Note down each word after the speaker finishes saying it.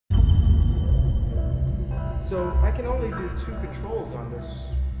So I can only do 2 controls on this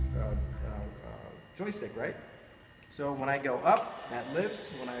joystick, right? So when I go up, that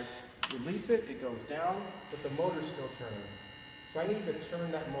lifts. When I release it, it goes down, but the motor's still turning. So I need to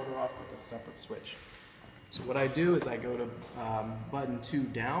turn that motor off with a separate switch. So what I do is I go to button 2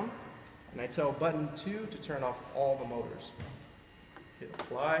 down, and I tell button 2 to turn off all the motors. Hit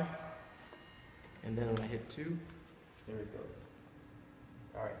apply, and then when I hit 2, there it goes.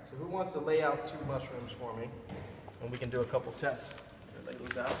 All right, so who wants to lay out 2 mushrooms for me? And we can do a couple tests. Lay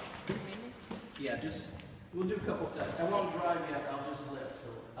these out. Yeah, we'll do a couple tests. I won't drive yet, I'll just lift. So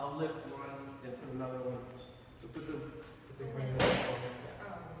I'll lift one, then put another one. So put the green one on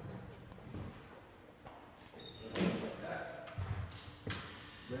there. Like that.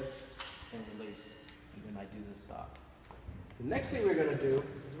 Lift and release. And then I do the stop. The next thing we're going to do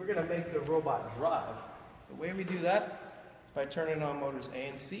is we're going to make the robot drive. The way we do that is by turning on motors A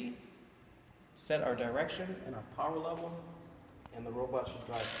and C, set our direction and our power level, and the robot should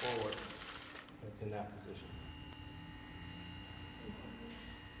drive forward. It's in that position.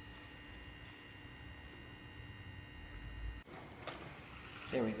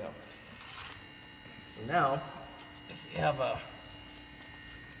 There we go. So now, if we have a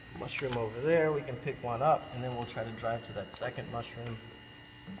mushroom over there, we can pick one up, and then we'll try to drive to that second mushroom.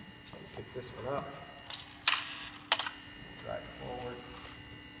 So we'll pick this one up, drive forward.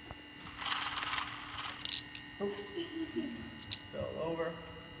 Oops, fell over,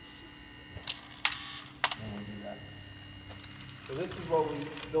 and we'll do that. So this is what we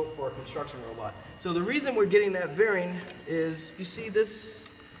built for a construction robot. So the reason we're getting that bearing is, you see this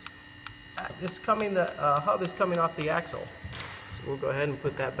hub is coming off the axle. So we'll go ahead and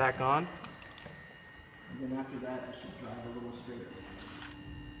put that back on. And then after that, it should drive a little straighter.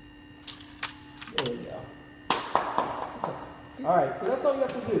 There we go. All right, so that's all you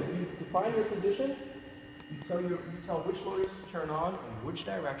have to do. You define your position. You tell which motors to turn on in which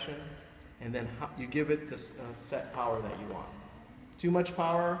direction, and then you give it the set power that you want. Too much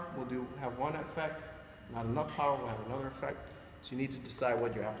power will have one effect. Not enough power will have another effect. So you need to decide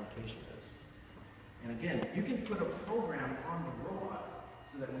what your application is. And again, you can put a program on the robot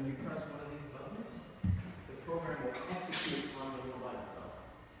so that when you press one of these buttons, the program will execute on the robot itself.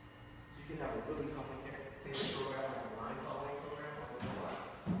 So you can have a really complicated program, like a line following program on the robot,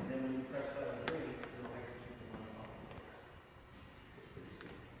 and then when you press button 3, it'll execute the line following. It's pretty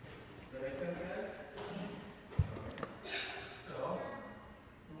sweet. Does that make sense, guys? So,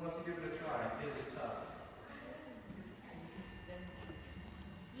 who wants to give it a try? It is tough.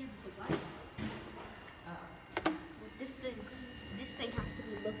 This thing has to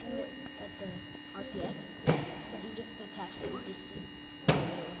be looking at the RCX, so he just attached it with this thing.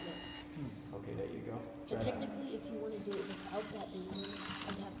 Okay, there you go. So technically, if you want to do it without that being here,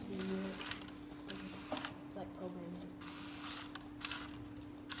 it'd have to be newer. It's like programming.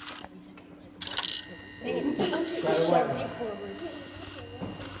 At least I can press the button. Shoves it forward.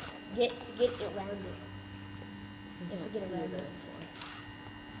 Get it rounded. Get it rounded.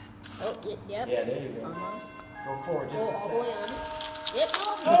 Oh, yep. Yeah, there you go. Almost. Go forward, just all the way on. Yep.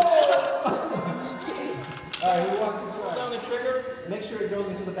 All right, who wants to try? Down the trigger. Make sure it goes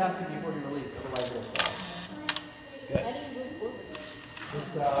into the basket before you release, otherwise it'll fall. Good. How do you move forward?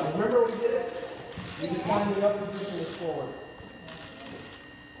 Just remember we did it? You define the up position is forward.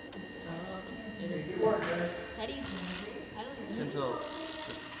 Good work, man. How do you? I don't Until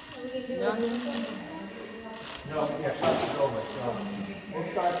No, yeah, pass it over. So we'll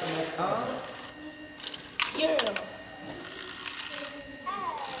start the next time. Yeah. Is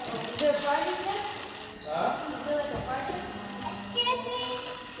there a party there? Huh? Is there like a party? Excuse me?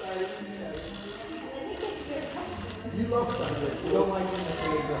 You love thunder. You don't like